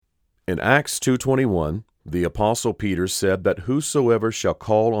In Acts 2:21, the Apostle Peter said that whosoever shall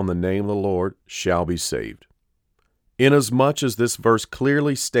call on the name of the Lord shall be saved. Inasmuch as this verse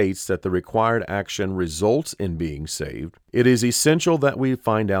clearly states that the required action results in being saved, it is essential that we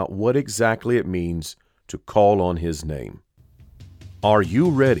find out what exactly it means to call on His name. Are you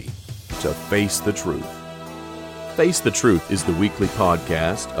ready to face the truth? Face the Truth is the weekly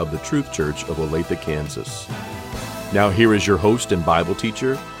podcast of the Truth Church of Olathe, Kansas. Now here is your host and Bible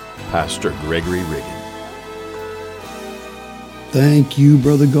teacher, Pastor Gregory Riggin. Thank you,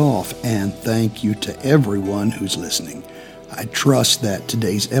 Brother Goff, and thank you to everyone who's listening. I trust that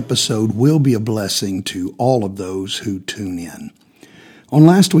today's episode will be a blessing to all of those who tune in. On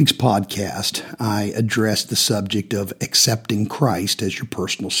last week's podcast, I addressed the subject of accepting Christ as your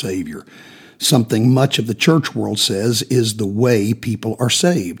personal Savior, something much of the church world says is the way people are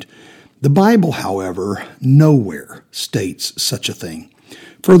saved. The Bible, however, nowhere states such a thing.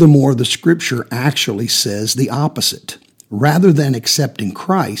 Furthermore, the Scripture actually says the opposite. Rather than accepting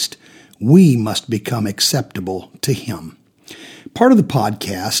Christ, we must become acceptable to Him. Part of the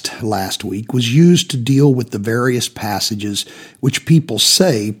podcast last week was used to deal with the various passages which people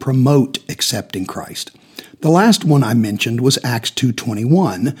say promote accepting Christ. The last one I mentioned was Acts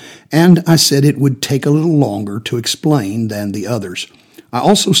 2:21, and I said it would take a little longer to explain than the others. I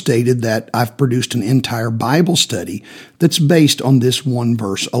also stated that I've produced an entire Bible study that's based on this one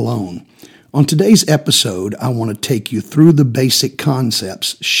verse alone. On today's episode, I want to take you through the basic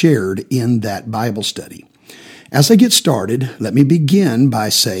concepts shared in that Bible study. As I get started, let me begin by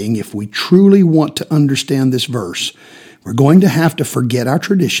saying if we truly want to understand this verse, we're going to have to forget our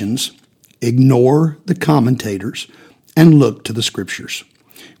traditions, ignore the commentators, and look to the Scriptures.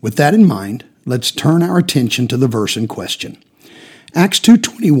 With that in mind, let's turn our attention to the verse in question. Acts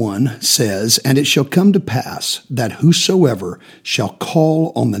 2:21 says, "And it shall come to pass that whosoever shall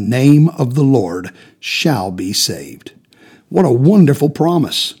call on the name of the Lord shall be saved." What a wonderful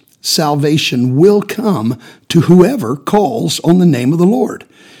promise. Salvation will come to whoever calls on the name of the Lord.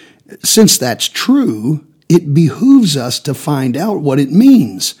 Since that's true, it behooves us to find out what it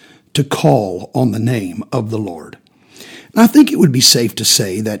means to call on the name of the Lord. And I think it would be safe to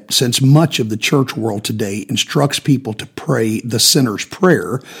say that since much of the church world today instructs people to pray the sinner's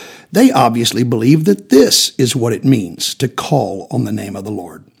prayer, they obviously believe that this is what it means to call on the name of the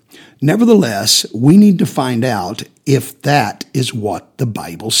Lord. Nevertheless, we need to find out if that is what the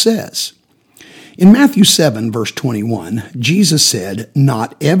Bible says. In Matthew 7, verse 21, Jesus said,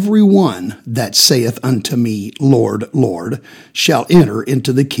 "Not every one that saith unto me, Lord, Lord, shall enter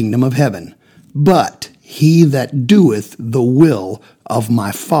into the kingdom of heaven, but he that doeth the will of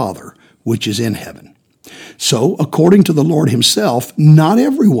my Father which is in heaven." So, according to the Lord Himself, not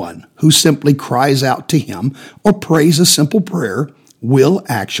everyone who simply cries out to Him or prays a simple prayer will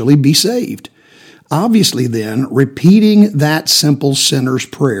actually be saved. Obviously, then, repeating that simple sinner's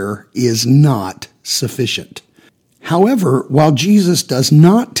prayer is not sufficient. However, while Jesus does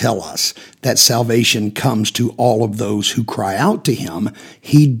not tell us that salvation comes to all of those who cry out to Him,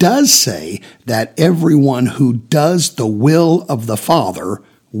 He does say that everyone who does the will of the Father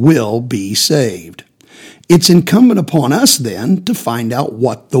will be saved. It's incumbent upon us, then, to find out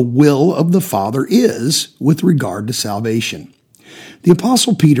what the will of the Father is with regard to salvation. The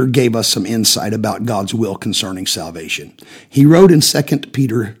Apostle Peter gave us some insight about God's will concerning salvation. He wrote in 2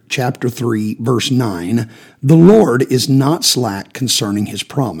 Peter chapter 3, verse 9, "The Lord is not slack concerning His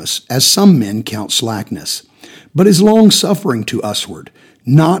promise, as some men count slackness, but is long-suffering to usward,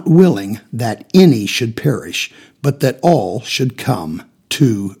 not willing that any should perish, but that all should come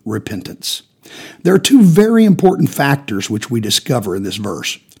to repentance." There are two very important factors which we discover in this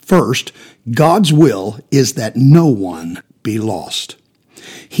verse. First, God's will is that no one be lost.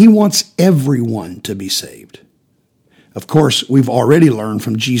 He wants everyone to be saved. Of course, we've already learned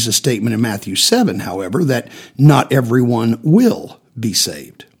from Jesus' statement in Matthew 7, however, that not everyone will be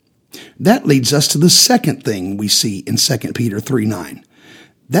saved. That leads us to the second thing we see in 2 Peter 3:9.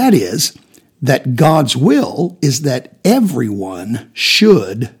 That is, that God's will is that everyone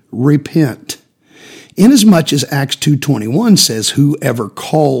should repent. Inasmuch as Acts 2:21 says, "Whoever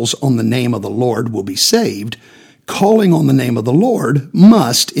calls on the name of the Lord will be saved," calling on the name of the Lord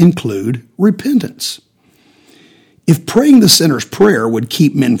must include repentance. If praying the sinner's prayer would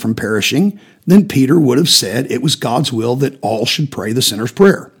keep men from perishing, then Peter would have said it was God's will that all should pray the sinner's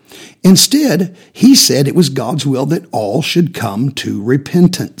prayer. Instead, he said it was God's will that all should come to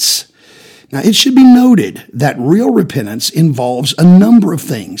repentance. Now, it should be noted that real repentance involves a number of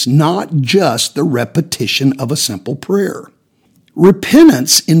things, not just the repetition of a simple prayer.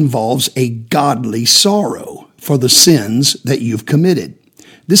 Repentance involves a godly sorrow for the sins that you've committed.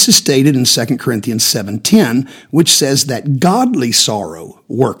 This is stated in 2 Corinthians 7:10, which says that godly sorrow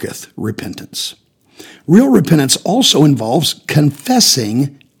worketh repentance. Real repentance also involves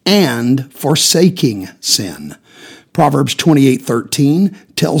confessing and forsaking sin. Proverbs 28:13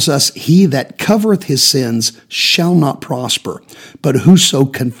 tells us, "He that covereth his sins shall not prosper, but whoso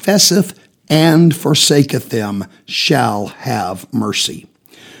confesseth and forsaketh them shall have mercy."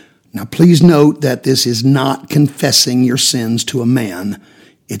 Now please note that this is not confessing your sins to a man.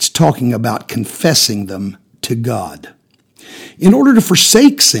 It's talking about confessing them to God. In order to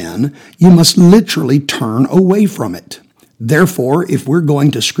forsake sin, you must literally turn away from it. Therefore, if we're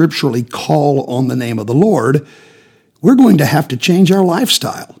going to scripturally call on the name of the Lord, we're going to have to change our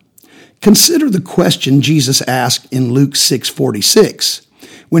lifestyle. Consider the question Jesus asked in Luke 6:46,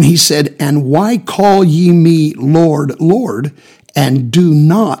 when he said, "And why call ye me Lord, Lord, and do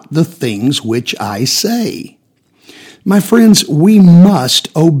not the things which I say?" My friends, we must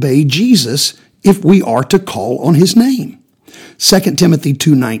obey Jesus if we are to call on his name. 2 Timothy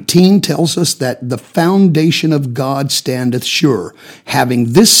 2:19 tells us that the foundation of God standeth sure,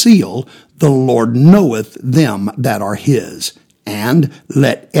 having this seal, the Lord knoweth them that are his. And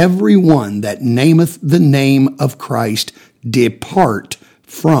let every one that nameth the name of Christ depart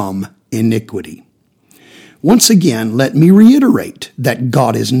from iniquity. Once again, let me reiterate that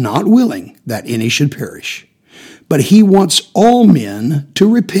God is not willing that any should perish, but he wants all men to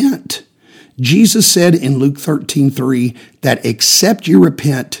repent. Jesus said in Luke 13:3 that except you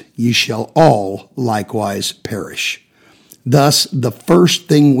repent, ye shall all likewise perish. Thus, the first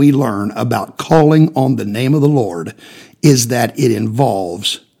thing we learn about calling on the name of the Lord is that it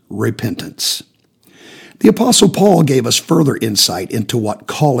involves repentance. The Apostle Paul gave us further insight into what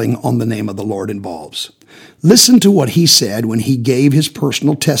calling on the name of the Lord involves. Listen to what he said when he gave his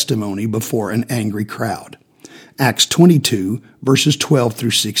personal testimony before an angry crowd. Acts 22, verses 12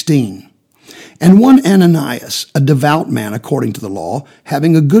 through 16. "And one Ananias, a devout man according to the law,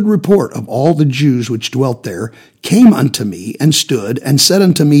 having a good report of all the Jews which dwelt there, came unto me and stood and said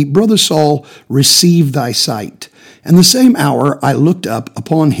unto me, Brother Saul, receive thy sight. And the same hour I looked up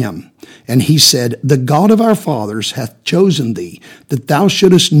upon him. And he said, The God of our fathers hath chosen thee, that thou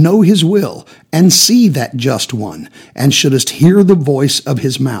shouldest know his will, and see that just one, and shouldest hear the voice of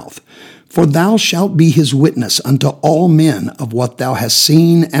his mouth. For thou shalt be his witness unto all men of what thou hast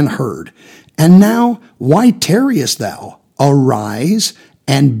seen and heard. And now, why tarriest thou? Arise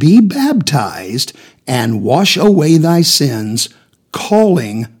and be baptized, and wash away thy sins,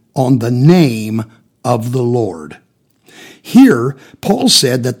 calling on the name of the Lord." Here, Paul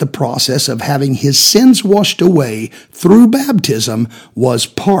said that the process of having his sins washed away through baptism was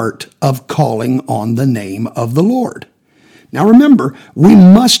part of calling on the name of the Lord. Now remember, we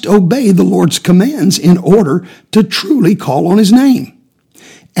must obey the Lord's commands in order to truly call on his name.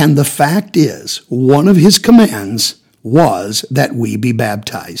 And the fact is, one of his commands was that we be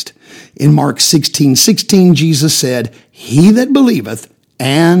baptized. In Mark 16:16, Jesus said, "He that believeth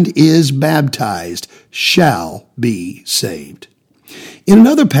and is baptized shall be saved." In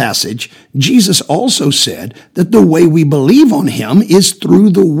another passage, Jesus also said that the way we believe on him is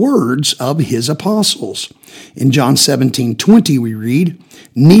through the words of his apostles. In John 17:20 we read,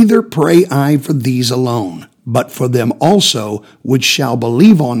 "Neither pray I for these alone, but for them also which shall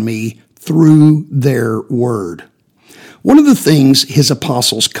believe on me through their word." One of the things his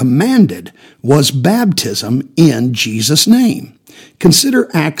apostles commanded was baptism in Jesus' name. Consider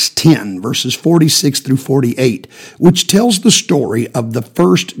Acts 10, verses 46 through 48, which tells the story of the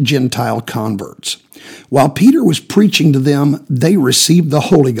first Gentile converts. While Peter was preaching to them, they received the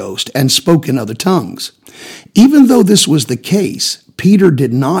Holy Ghost and spoke in other tongues. Even though this was the case, Peter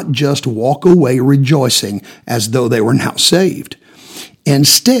did not just walk away rejoicing as though they were now saved.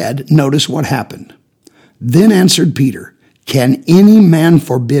 Instead, notice what happened. Then answered Peter, "Can any man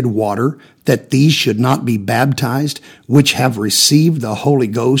forbid water, that these should not be baptized, which have received the Holy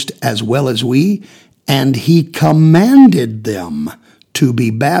Ghost as well as we?" And he commanded them to be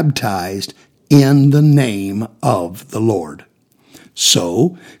baptized in the name of the Lord.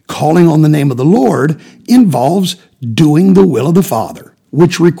 So, calling on the name of the Lord involves doing the will of the Father,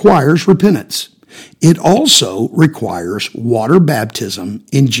 which requires repentance. It also requires water baptism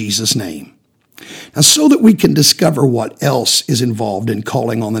in Jesus' name. Now, so that we can discover what else is involved in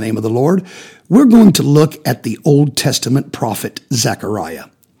calling on the name of the Lord, we're going to look at the Old Testament prophet Zechariah.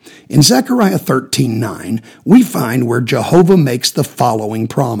 In Zechariah 13:9, we find where Jehovah makes the following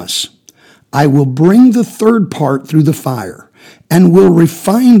promise. "I will bring the third part through the fire, and will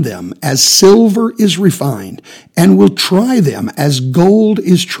refine them as silver is refined, and will try them as gold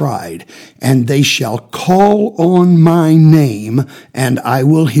is tried. And they shall call on my name, and I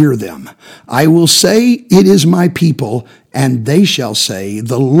will hear them. I will say, it is my people, and they shall say,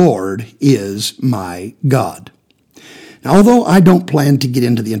 the Lord is my God. Now, although I don't plan to get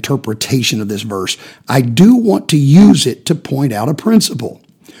into the interpretation of this verse, I do want to use it to point out a principle.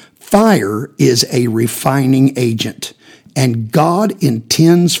 Fire is a refining agent, and God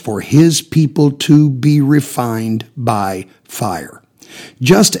intends for His people to be refined by fire.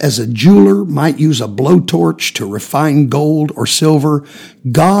 Just as a jeweler might use a blowtorch to refine gold or silver,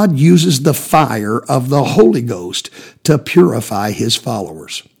 God uses the fire of the Holy Ghost to purify His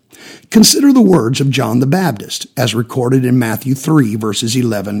followers. Consider the words of John the Baptist, as recorded in Matthew 3, verses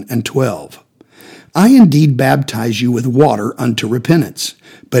 11 and 12. I indeed baptize you with water unto repentance,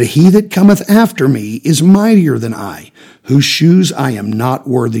 but he that cometh after me is mightier than I, whose shoes I am not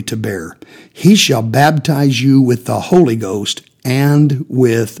worthy to bear. He shall baptize you with the Holy Ghost and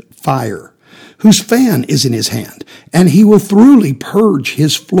with fire, whose fan is in his hand, and he will thoroughly purge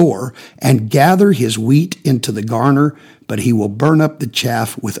his floor and gather his wheat into the garner, but he will burn up the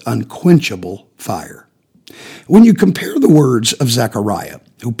chaff with unquenchable fire. When you compare the words of Zechariah,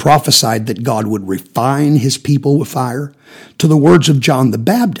 who prophesied that God would refine His people with fire, to the words of John the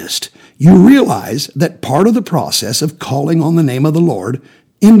Baptist, you realize that part of the process of calling on the name of the Lord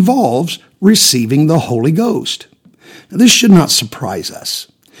involves receiving the Holy Ghost. Now, this should not surprise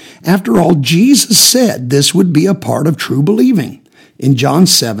us. After all, Jesus said this would be a part of true believing. In John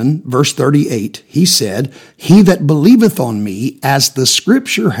 7, verse 38, He said, He that believeth on me, as the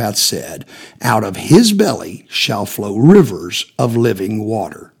Scripture hath said, out of his belly shall flow rivers of living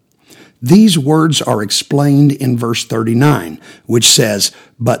water. These words are explained in verse 39, which says,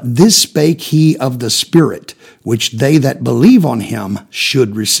 But this spake he of the Spirit, which they that believe on him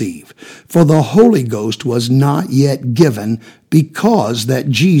should receive. For the Holy Ghost was not yet given, because that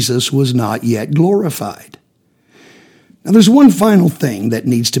Jesus was not yet glorified. Now, there's one final thing that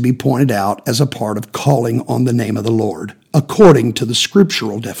needs to be pointed out as a part of calling on the name of the Lord, according to the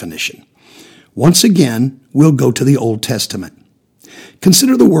scriptural definition. Once again, we'll go to the Old Testament.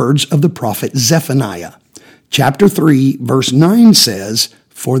 Consider the words of the prophet Zephaniah. Chapter 3, verse 9 says,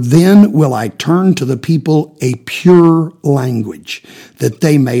 For then will I turn to the people a pure language, that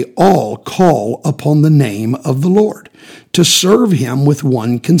they may all call upon the name of the Lord, to serve him with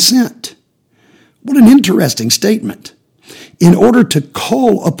one consent. What an interesting statement. In order to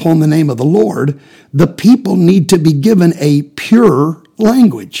call upon the name of the Lord, the people need to be given a pure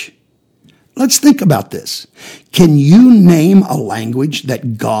language. Let's think about this. Can you name a language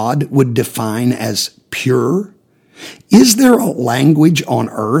that God would define as pure? Is there a language on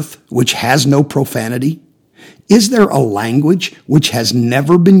earth which has no profanity? Is there a language which has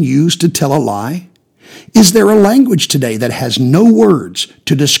never been used to tell a lie? Is there a language today that has no words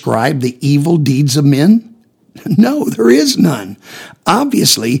to describe the evil deeds of men? No, there is none.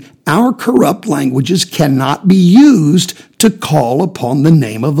 Obviously, our corrupt languages cannot be used to call upon the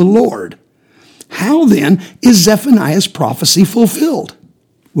name of the Lord. How then is Zephaniah's prophecy fulfilled?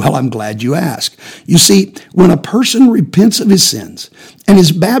 Well, I'm glad you asked. You see, when a person repents of his sins and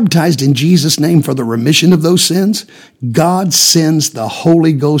is baptized in Jesus' name for the remission of those sins, God sends the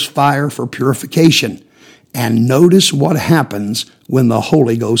Holy Ghost fire for purification. And notice what happens when the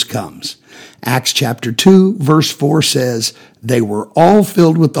Holy Ghost comes. Acts chapter 2, verse 4 says, They were all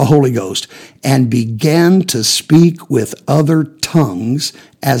filled with the Holy Ghost and began to speak with other tongues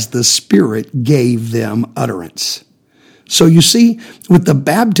as the Spirit gave them utterance. So you see, with the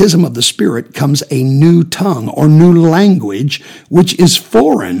baptism of the Spirit comes a new tongue or new language, which is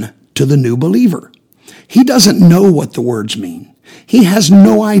foreign to the new believer. He doesn't know what the words mean. He has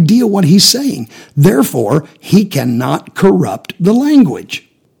no idea what he's saying. Therefore, he cannot corrupt the language.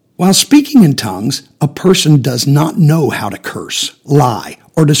 While speaking in tongues, a person does not know how to curse, lie,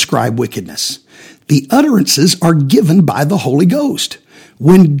 or describe wickedness. The utterances are given by the Holy Ghost.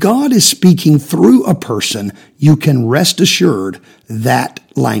 When God is speaking through a person, you can rest assured that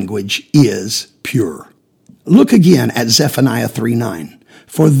language is pure. Look again at Zephaniah 3:9.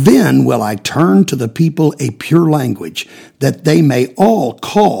 For then will I turn to the people a pure language, that they may all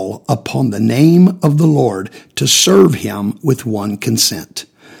call upon the name of the Lord to serve him with one consent.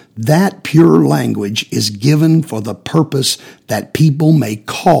 That pure language is given for the purpose that people may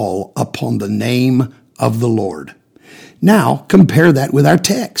call upon the name of the Lord. Now compare that with our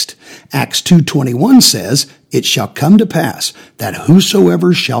text. Acts 2:21 says, It shall come to pass that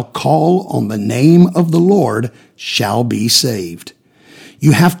whosoever shall call on the name of the Lord shall be saved.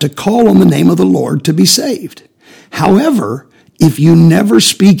 You have to call on the name of the Lord to be saved. However, If you never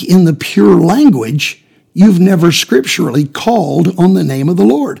speak in the pure language, you've never scripturally called on the name of the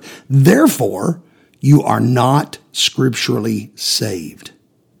Lord. Therefore, you are not scripturally saved.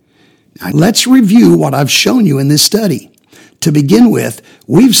 Now, let's review what I've shown you in this study. To begin with,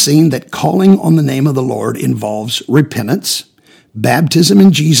 we've seen that calling on the name of the Lord involves repentance, baptism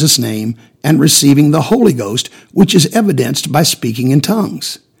in Jesus' name, and receiving the Holy Ghost, which is evidenced by speaking in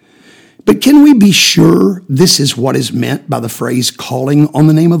tongues. But can we be sure this is what is meant by the phrase calling on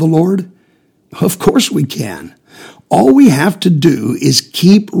the name of the Lord? Of course we can. All we have to do is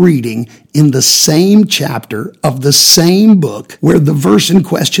keep reading in the same chapter of the same book where the verse in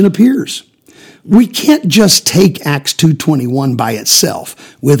question appears. We can't just take Acts 2:21 by itself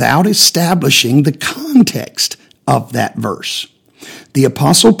without establishing the context of that verse. The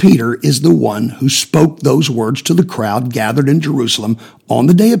Apostle Peter is the one who spoke those words to the crowd gathered in Jerusalem on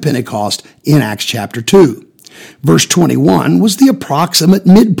the day of Pentecost in Acts chapter 2. Verse 21 was the approximate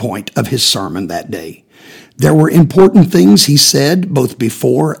midpoint of his sermon that day. There were important things he said both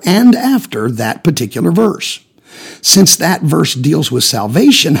before and after that particular verse. Since that verse deals with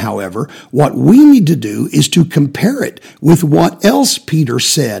salvation, however, what we need to do is to compare it with what else Peter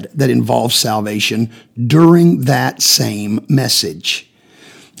said that involves salvation during that same message.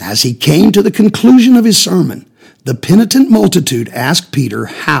 As he came to the conclusion of his sermon, the penitent multitude asked Peter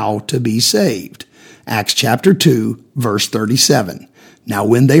how to be saved. Acts chapter 2, verse 37. Now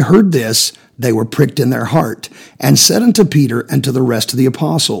when they heard this, they were pricked in their heart, and said unto Peter and to the rest of the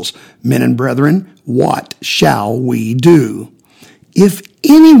apostles, Men and brethren, what shall we do? If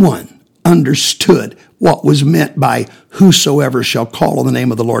anyone understood what was meant by whosoever shall call on the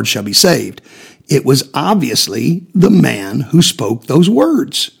name of the Lord shall be saved, it was obviously the man who spoke those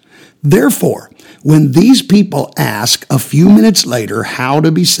words. Therefore, when these people ask a few minutes later how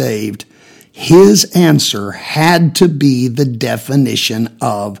to be saved, his answer had to be the definition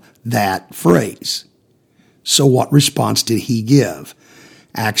of that phrase. So what response did he give?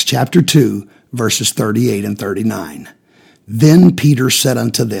 Acts chapter 2, verses 38 and 39. Then Peter said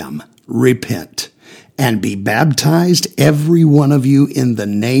unto them, Repent, and be baptized every one of you in the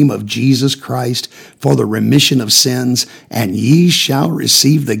name of Jesus Christ for the remission of sins, and ye shall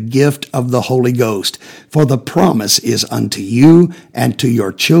receive the gift of the Holy Ghost. For the promise is unto you and to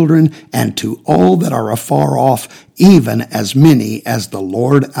your children and to all that are afar off, even as many as the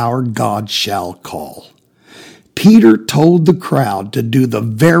Lord our God shall call. Peter told the crowd to do the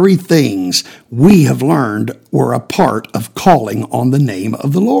very things we have learned were a part of calling on the name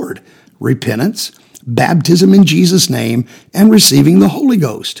of the Lord: repentance, baptism in Jesus' name, and receiving the Holy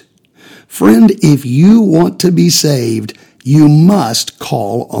Ghost. Friend, if you want to be saved, you must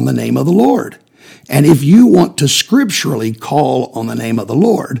call on the name of the Lord. And if you want to scripturally call on the name of the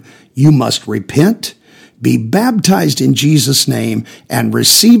Lord, you must repent, be baptized in Jesus' name, and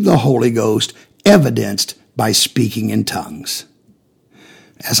receive the Holy Ghost, evidenced by speaking in tongues.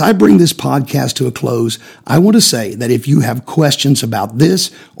 As I bring this podcast to a close, I want to say that if you have questions about this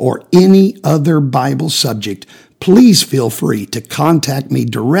or any other Bible subject, please feel free to contact me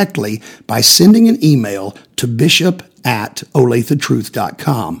directly by sending an email to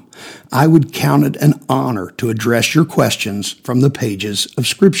bishop@olathetruth.com. I would count it an honor to address your questions from the pages of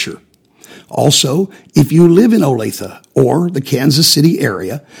Scripture. Also, if you live in Olathe or the Kansas City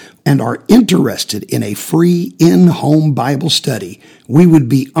area and are interested in a free in-home Bible study, we would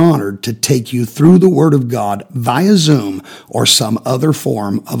be honored to take you through the Word of God via Zoom or some other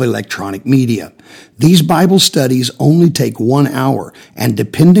form of electronic media. These Bible studies only take 1 hour and,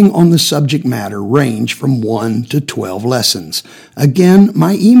 depending on the subject matter, range from 1 to 12 lessons. Again,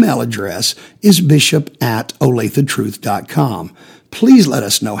 my email address is bishop@olathetruth.com. Please let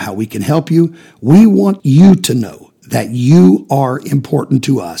us know how we can help you. We want you to know that you are important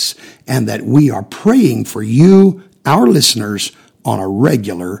to us and that we are praying for you, our listeners, on a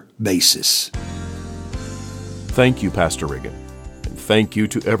regular basis. Thank you, Pastor Riggin. And thank you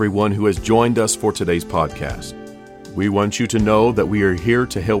to everyone who has joined us for today's podcast. We want you to know that we are here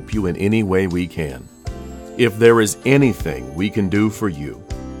to help you in any way we can. If there is anything we can do for you,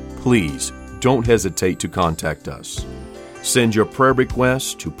 please don't hesitate to contact us. Send your prayer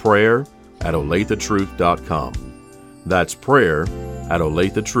requests to prayer@olathetruth.com. That's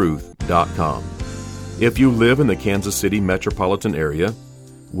prayer@olathetruth.com. If you live in the Kansas City metropolitan area,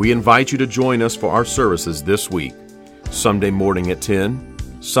 we invite you to join us for our services this week: Sunday morning at 10,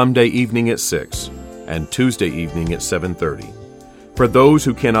 Sunday evening at 6, and Tuesday evening at 7:30. For those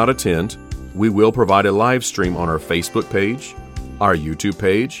who cannot attend, we will provide a live stream on our Facebook page, our YouTube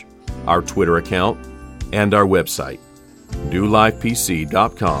page, our Twitter account, and our website,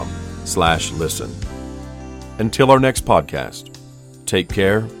 newlifepc.com/listen. Until our next podcast, Take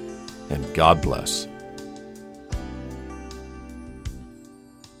care, and God bless.